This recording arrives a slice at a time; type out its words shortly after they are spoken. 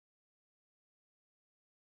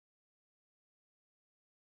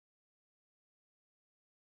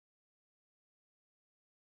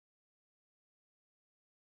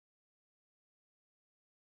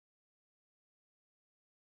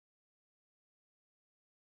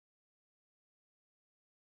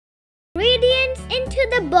ingredients into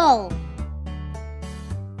the bowl.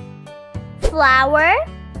 Flour,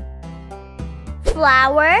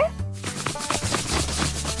 flour,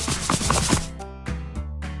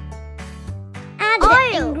 add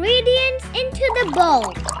the ingredients into the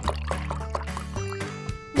bowl.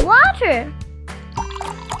 Water,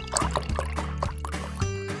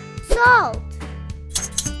 salt.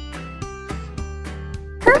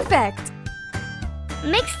 Perfect!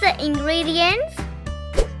 Mix the ingredients.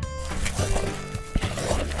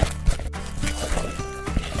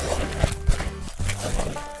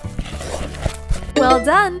 Well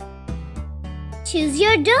done! Choose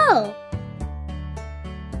your dough.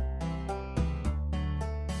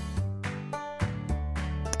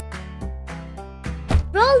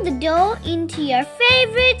 Roll the dough into your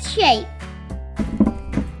favorite shape.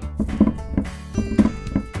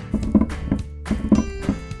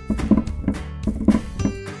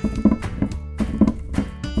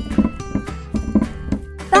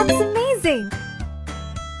 That's amazing!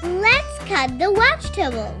 Let's cut the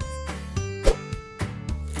vegetables.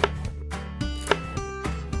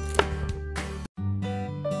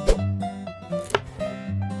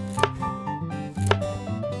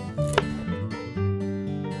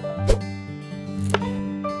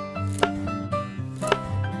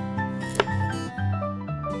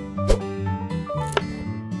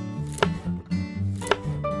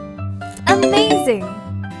 Amazing!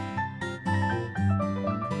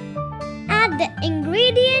 Add the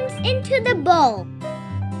ingredients into the bowl.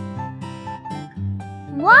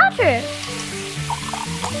 Water.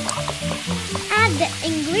 Add the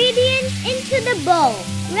ingredients into the bowl.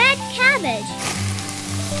 Red cabbage.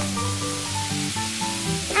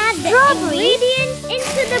 Add the ingredients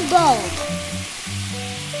into the bowl.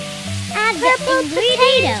 Add the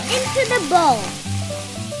ingredients into the bowl.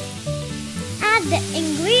 Add the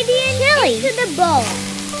ingredients into the bowl.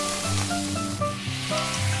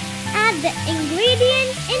 Add the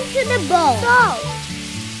ingredients into the bowl. Salt.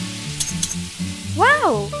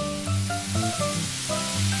 Wow!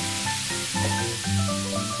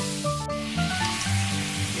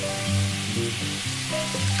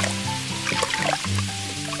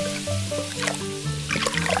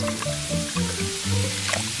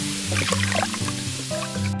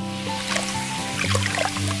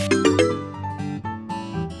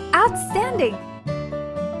 Outstanding!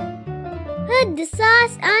 Put the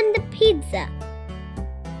sauce on the pizza.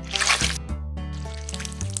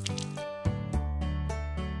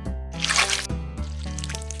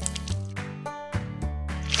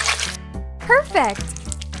 Perfect!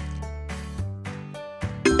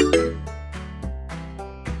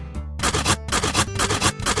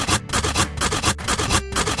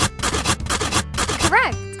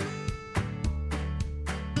 Correct!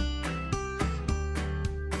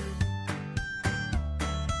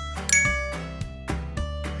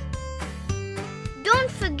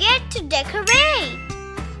 Don't forget to decorate.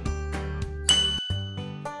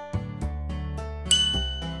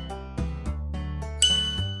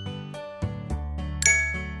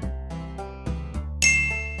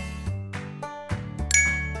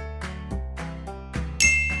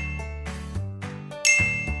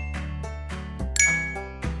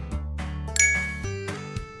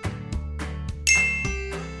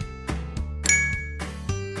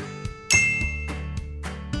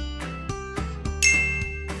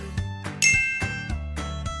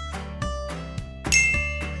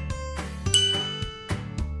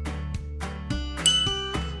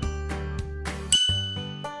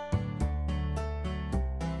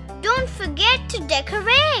 Don't forget to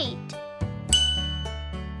decorate.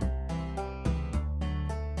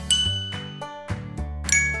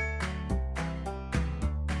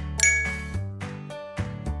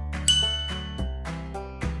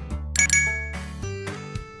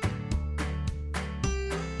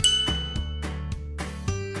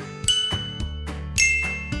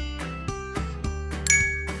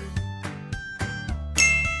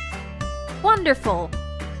 Wonderful!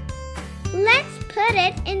 Let's put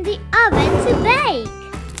it in the oven to bake.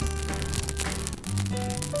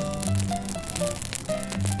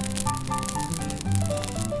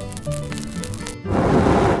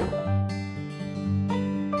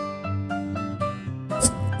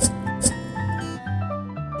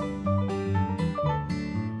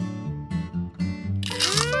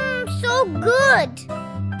 So good!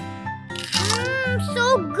 So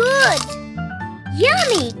good!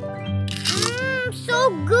 Yummy! So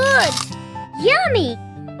good! Yummy!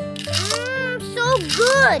 So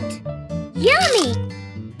good! Yummy!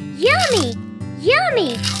 Yummy!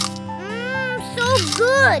 Yummy! So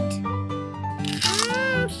good!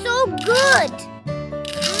 So good!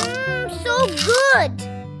 So good!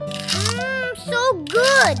 so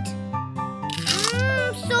good.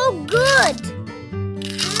 So good.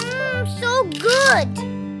 So good.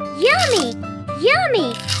 Yummy. Yummy.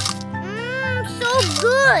 So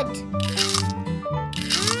good.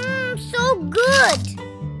 So good.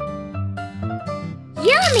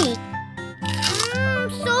 Yummy.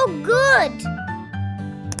 So good.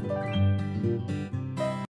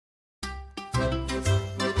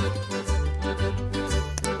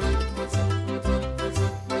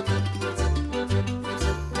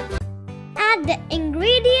 Add the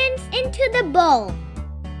ingredients into the bowl.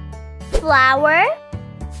 Flour,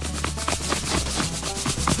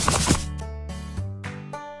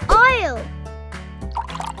 oil,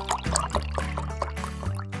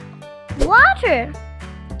 water,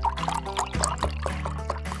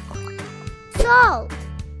 salt.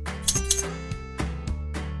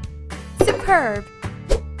 Superb.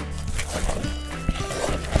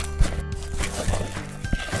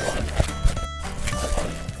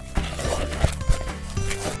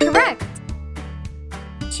 Correct.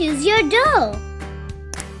 Choose your dough.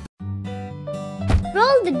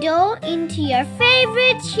 Roll the dough into your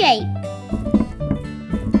favorite shape.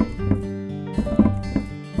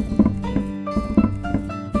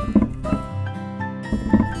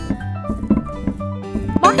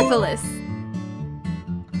 Marvelous.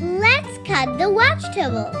 Let's cut the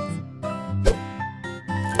vegetables.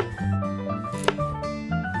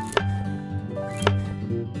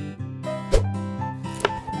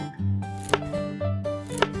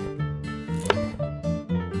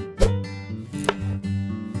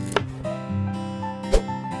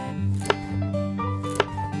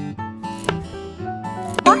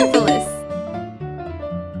 Marvelous.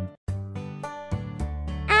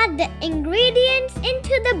 Add the ingredients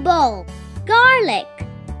into the bowl. Garlic.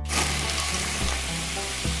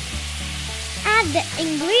 Add the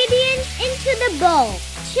ingredients into the bowl.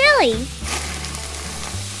 Chili.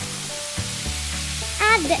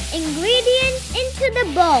 Add the ingredients into the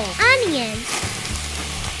bowl. Onion.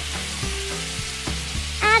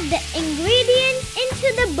 Add the ingredients into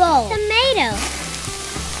the bowl. Tomato.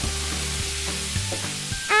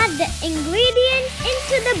 Add the ingredients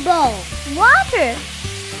into the bowl. Water.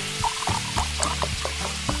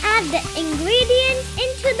 Add the ingredients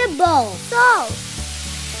into the bowl. Salt.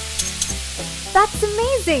 That's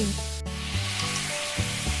amazing.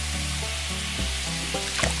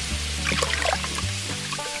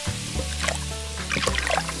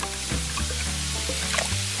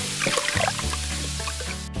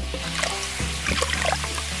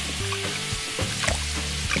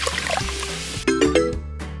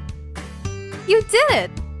 You did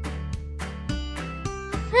it.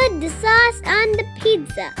 Put the sauce on the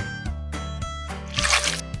pizza.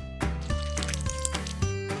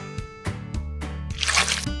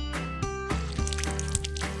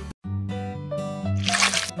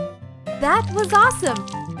 That was awesome.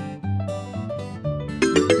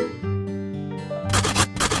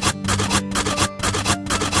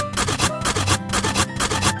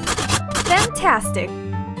 Fantastic.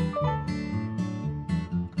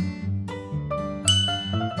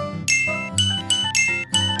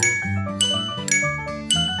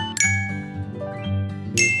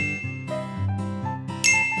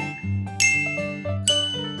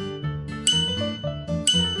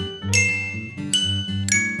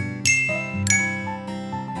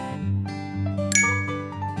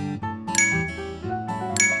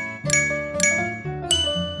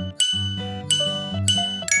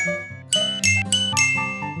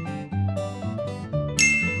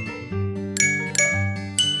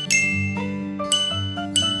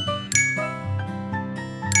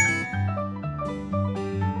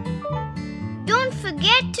 Don't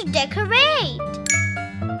forget to decorate.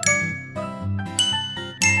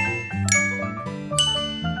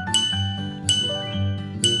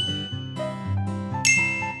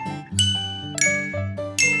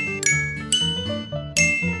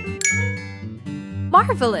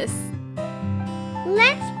 Marvelous.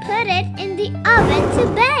 Let's put it in the oven to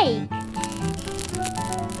bake.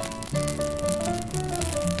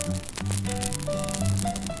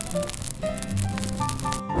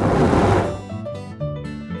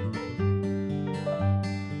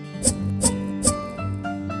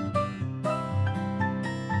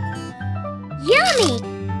 Yummy!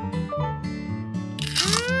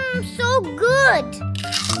 So good!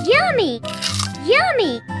 Yummy!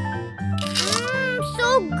 Yummy! So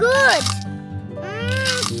good!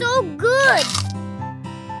 So good!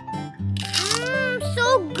 So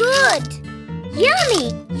good! Yummy!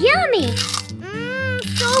 Yummy!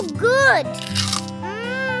 So good!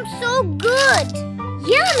 So good!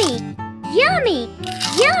 Yummy! Yummy!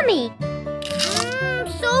 Yummy!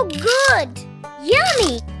 So good!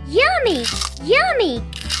 Yummy! Yummy! Yummy!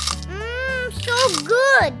 So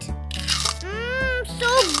good!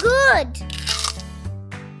 So good!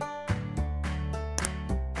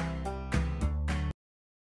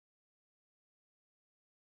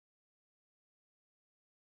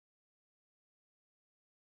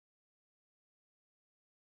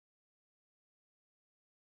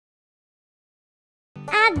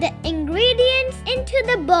 Add the ingredients into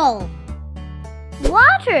the bowl.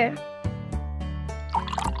 Water.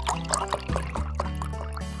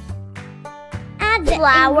 Add the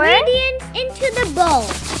ingredients into the bowl.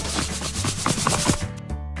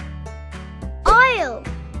 Oil.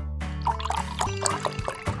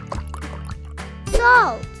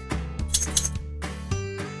 Salt.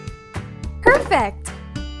 Perfect!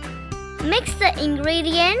 Mix the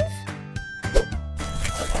ingredients.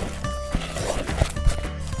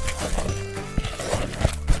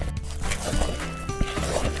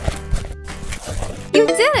 You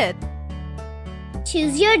did it!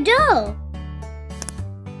 Choose your dough.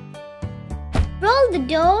 Roll the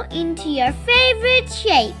dough into your favorite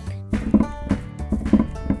shape.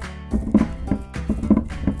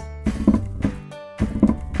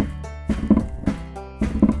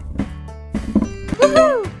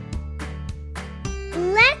 Woohoo!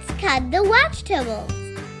 Let's cut the vegetables.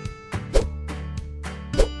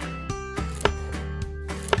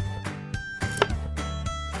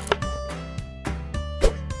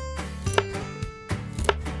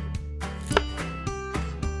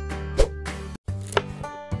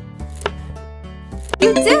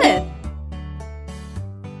 You did it!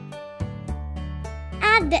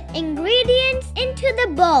 Add the ingredients into the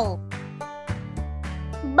bowl.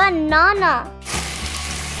 Banana.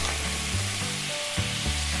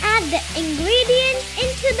 Add the ingredients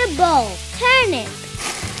into the bowl. Turnip.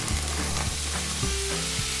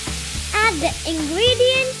 Add the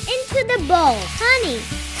ingredients into the bowl. Honey.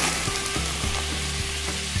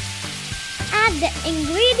 Add the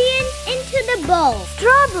ingredients into the bowl.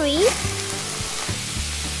 Strawberry.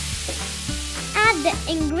 Add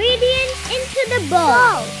the ingredients into the bowl.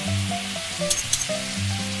 Salt.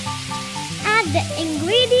 Add the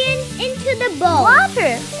ingredients into the bowl.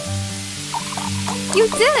 Water. You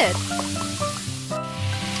did it!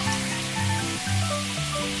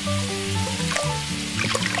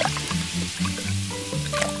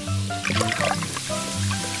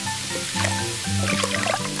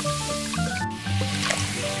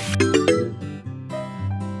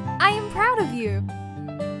 I am proud of you.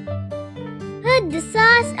 Put the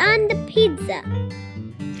sauce on the pizza.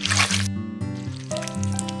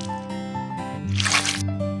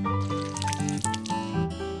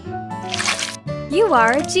 You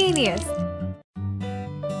are a genius.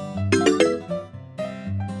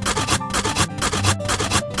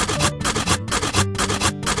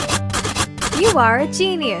 You are a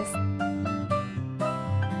genius.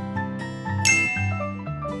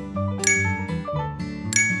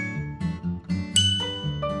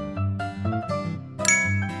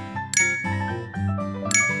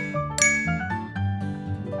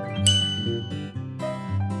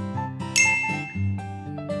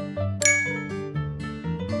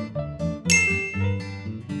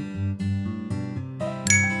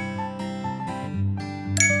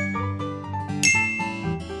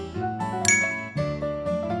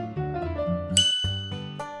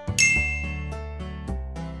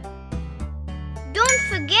 Don't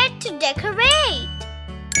forget to decorate.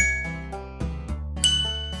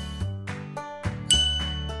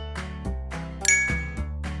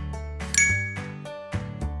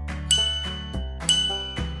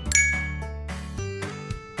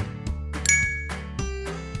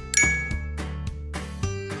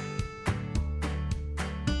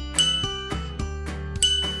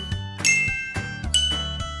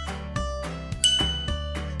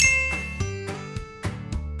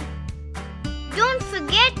 Don't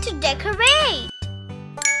forget to decorate.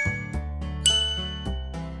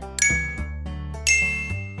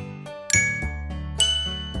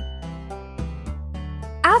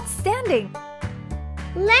 Outstanding!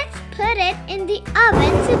 Let's put it in the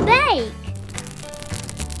oven to bake.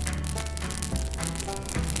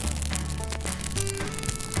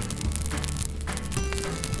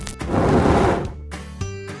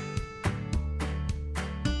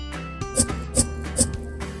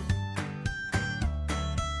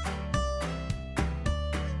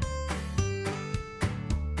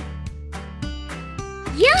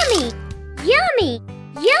 Yummy! Yummy!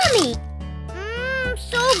 Yummy!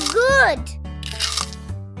 So good!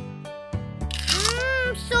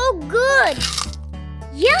 So good!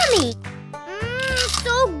 Yummy!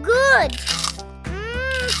 So good!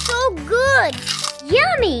 So good!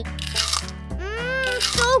 Yummy!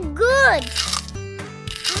 good.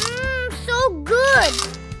 So good.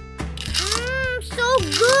 So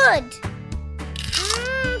good.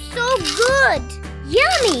 So good.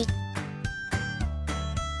 Yummy.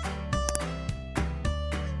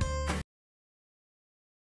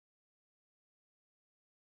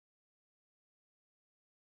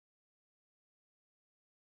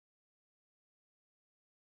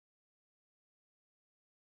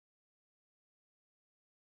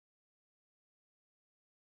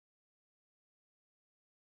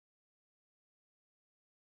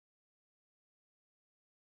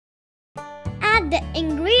 Add the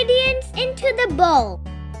ingredients into the bowl.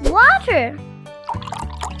 Water,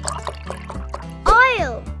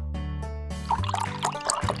 oil,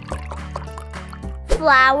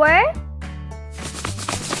 flour,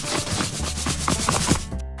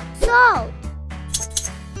 salt.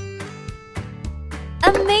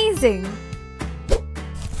 Amazing!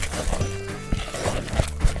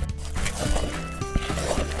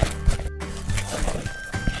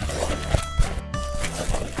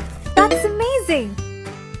 That's amazing!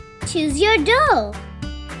 Choose your dough.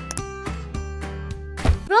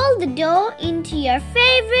 Roll the dough into your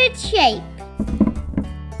favorite shape.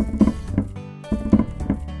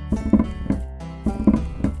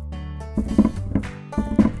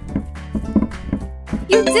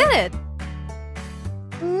 You did it!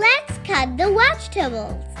 Let's cut the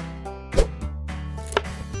vegetables.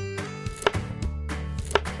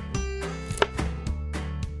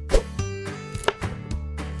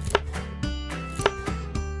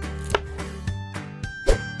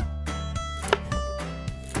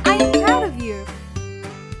 I'm proud of you!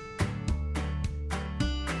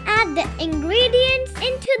 Add the ingredients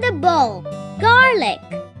into the bowl. Garlic.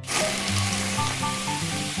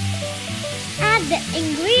 Add the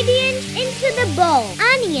ingredients into the bowl.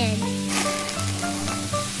 Onion.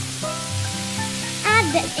 Add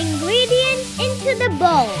the ingredients into the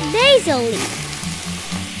bowl. Basil leaf.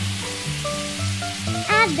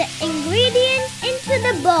 Add the ingredients into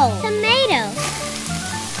the bowl. Tomato.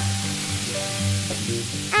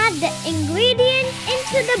 Add the ingredients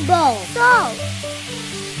into the bowl. Salt.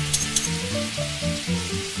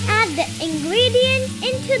 Add the ingredients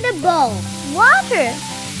into the bowl. Water.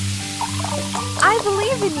 I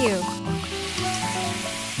believe in you!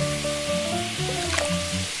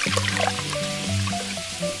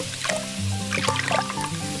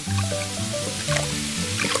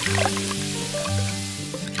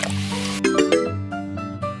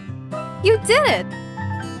 You did it!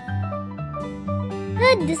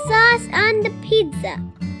 Put the sauce on the pizza.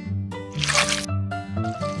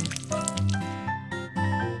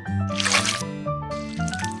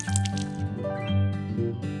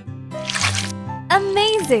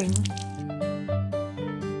 Amazing!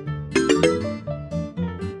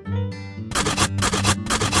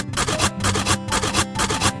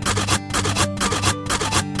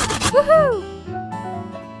 Woohoo!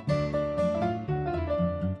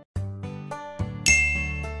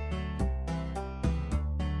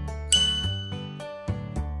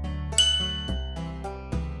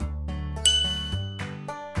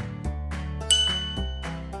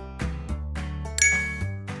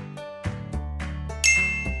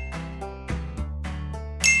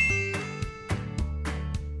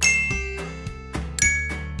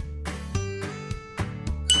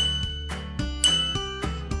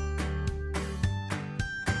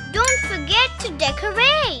 Don't forget to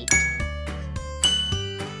decorate.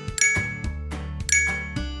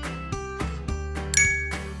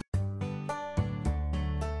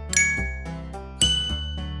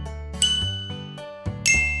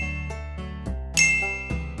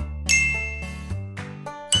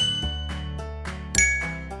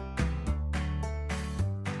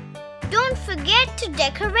 Don't forget to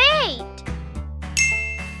decorate.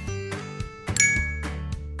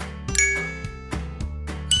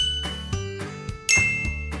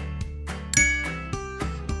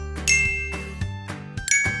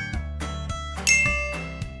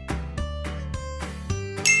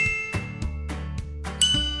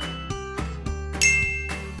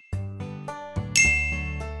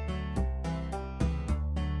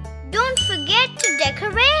 Don't forget to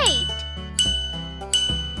decorate.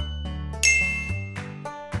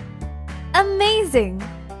 Amazing!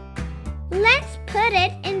 Let's put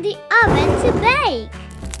it in the oven to bake.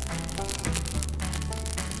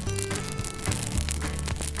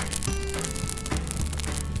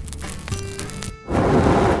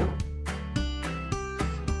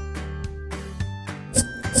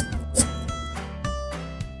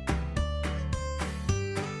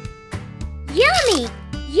 Yummy!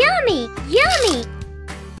 Yummy! Yummy!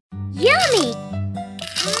 Yummy!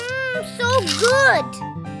 So good!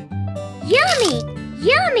 Yummy!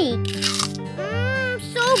 Yummy!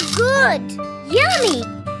 So good! Yummy!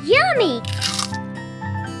 Yummy!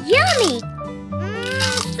 Yummy!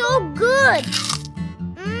 So good!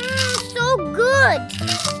 So good!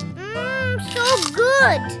 So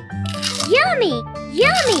good! Yummy!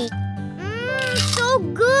 Yummy! So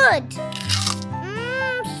good!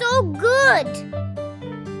 So good!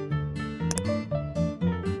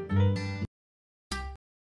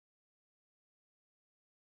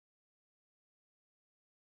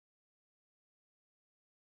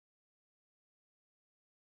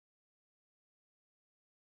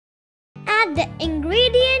 Add the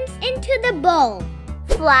ingredients into the bowl.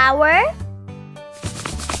 Flour,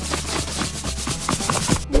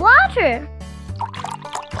 water,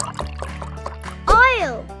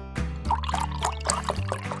 oil,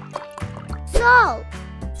 salt.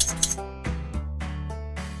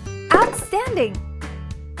 Outstanding!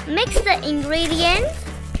 Mix the ingredients.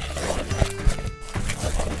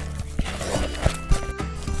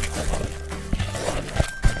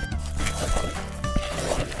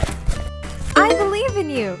 I believe in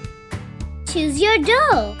you! Choose your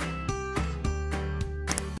dough.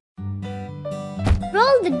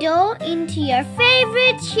 Roll the dough into your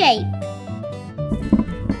favorite shape.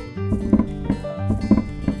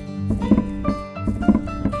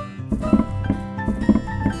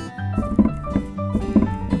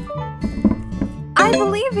 I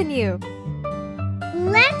believe in you!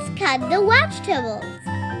 Let's cut the vegetables.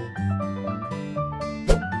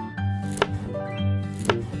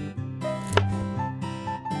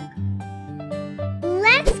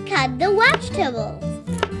 Let's cut the vegetables.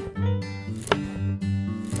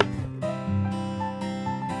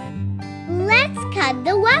 Let's cut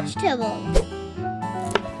the vegetables.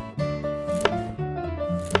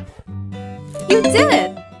 You did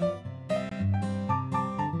it!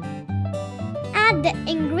 Add the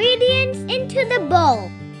ingredients into the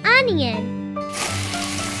bowl. Onion.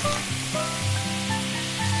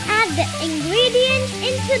 Add the ingredients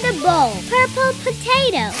into the bowl. Purple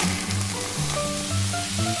potato.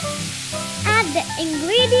 Add the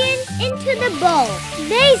ingredients into the bowl.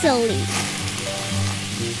 Basil leaf.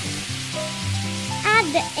 Add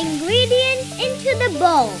the ingredients into the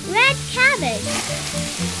bowl. Red cabbage.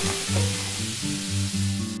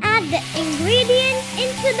 Add the ingredients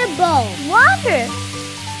into the bowl. Water.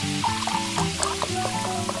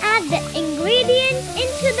 Add the ingredients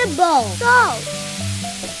into the bowl. Salt.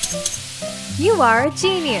 You are a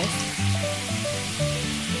genius!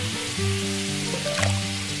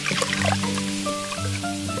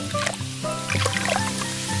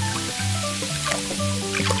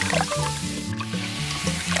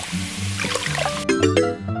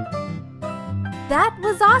 That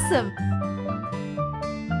was awesome!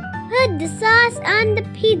 Put the sauce on the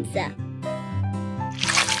pizza.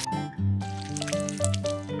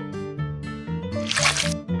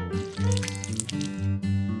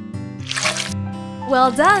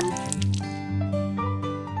 Well done!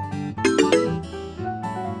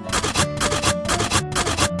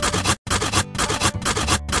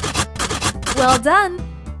 Well done!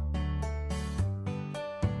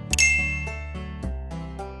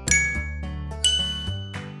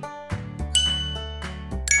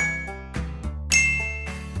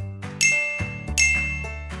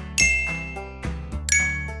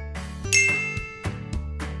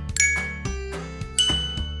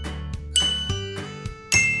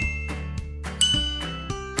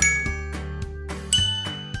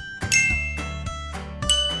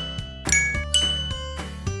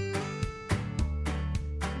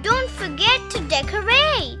 Don't forget to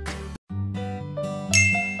decorate.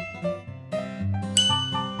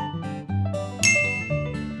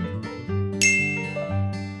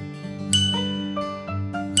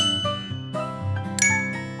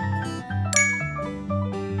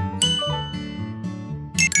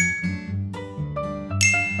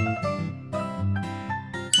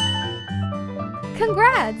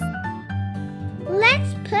 Congrats!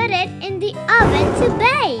 Let's put it in the oven to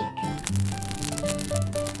bake.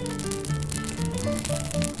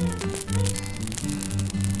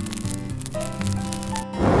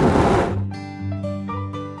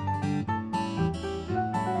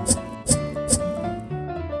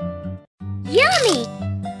 Yummy!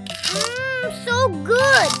 So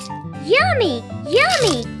good! Yummy!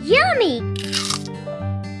 Yummy! Yummy!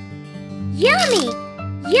 Yummy!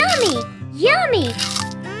 Yummy! Yummy!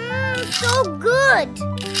 So good!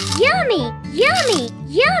 Yummy! Yummy!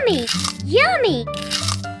 Yummy! Yummy!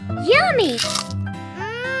 Yummy!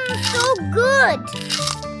 So good!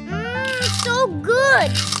 So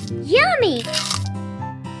good! Yummy!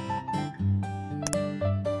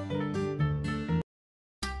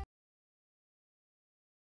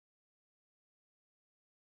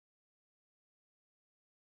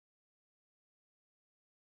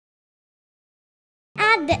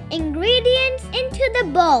 the ingredients into the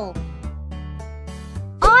bowl.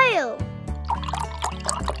 Oil,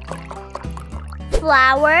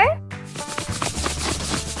 flour,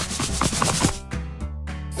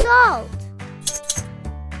 salt,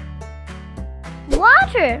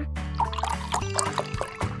 water.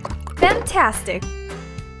 Fantastic!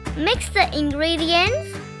 Mix the ingredients.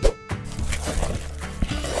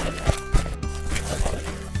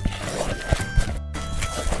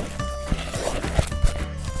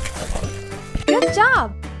 Good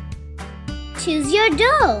job! Choose your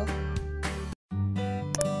dough.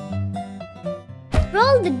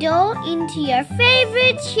 Roll the dough into your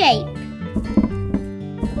favorite shape.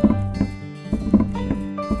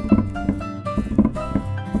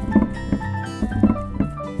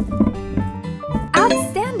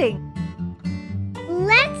 Outstanding!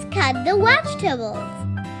 Let's cut the vegetables.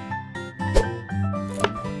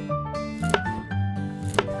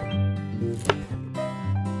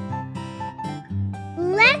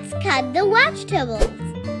 Let's cut the vegetables.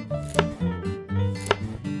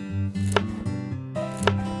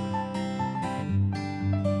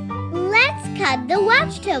 Let's cut the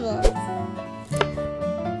vegetables.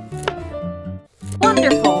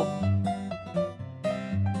 Wonderful!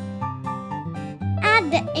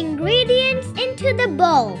 Add the ingredients into the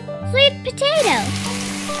bowl. Sweet potato.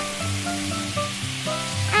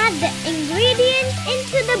 Add the ingredients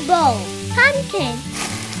into the bowl. Pumpkin.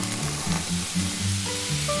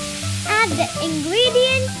 Add the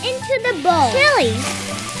ingredients into the bowl. Chili.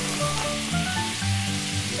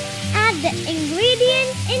 Add the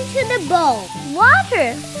ingredients into the bowl.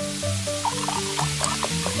 Water.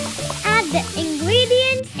 Add the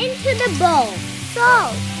ingredients into the bowl.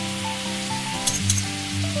 Salt.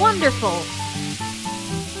 Wonderful!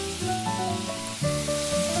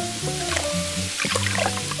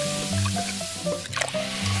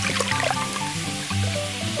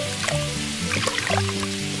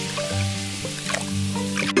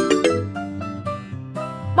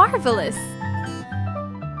 Marvelous!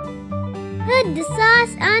 Put the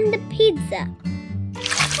sauce on the pizza.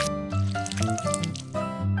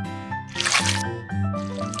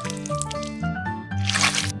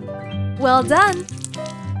 Well done!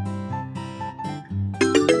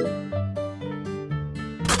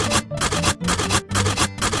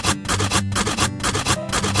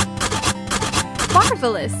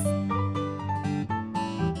 Marvelous!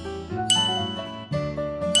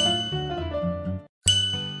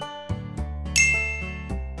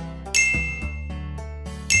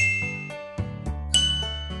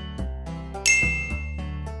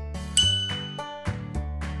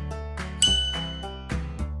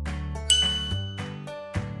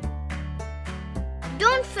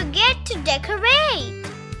 Don't forget to decorate.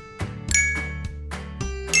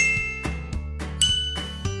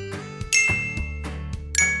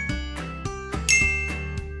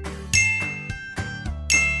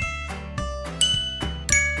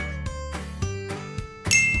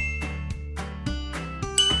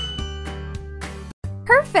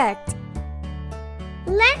 Perfect!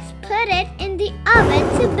 Let's put it in the oven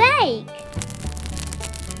to bake.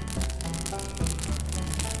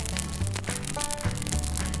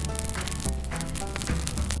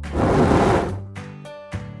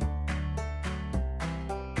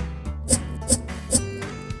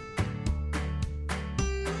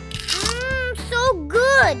 So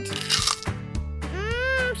good.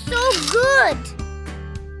 So good.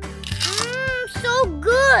 So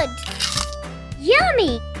good.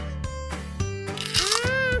 Yummy.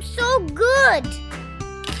 So good.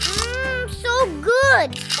 So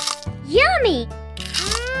good. Yummy.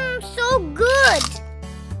 So good.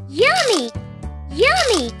 Yummy.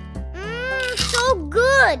 Yummy. So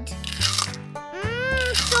good.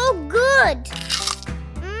 So good.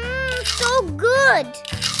 So good.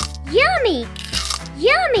 Yummy.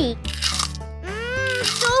 Yummy.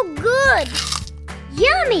 So good.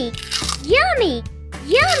 Yummy. Yummy.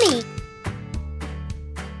 Yummy.